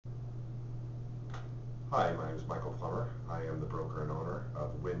Hi, my name is Michael Plummer. I am the broker and owner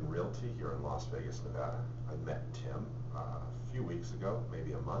of Wynn Realty here in Las Vegas, Nevada. I met Tim a few weeks ago,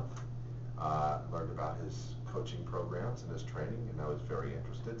 maybe a month. Learned about his coaching programs and his training, and I was very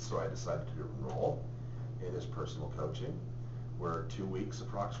interested, so I decided to enroll in his personal coaching. We're 2 weeks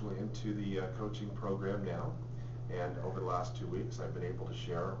approximately into the coaching program now, and over the last 2 weeks I've been able to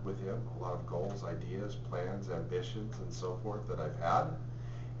share with him a lot of goals, ideas, plans, ambitions, and so forth that I've had.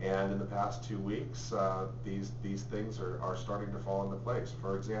 And in the past 2 weeks, these things are starting to fall into place.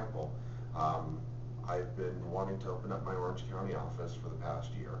 For example, I've been wanting to open up my Orange County office for the past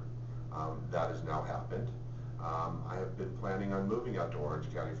year. That has now happened. I have been planning on moving out to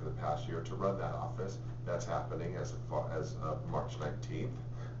Orange County for the past year to run that office. That's happening as of March 19th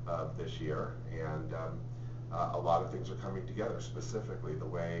of this year. And a lot of things are coming together, specifically the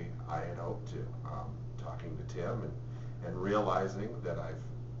way I had hoped to. Talking to Tim and realizing that I've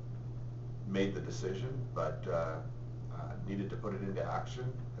made the decision, but needed to put it into action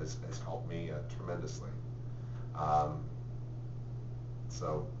has helped me tremendously.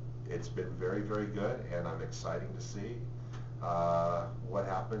 So it's been very, very good, and I'm excited to see what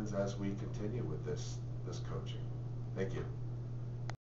happens as we continue with this coaching. Thank you.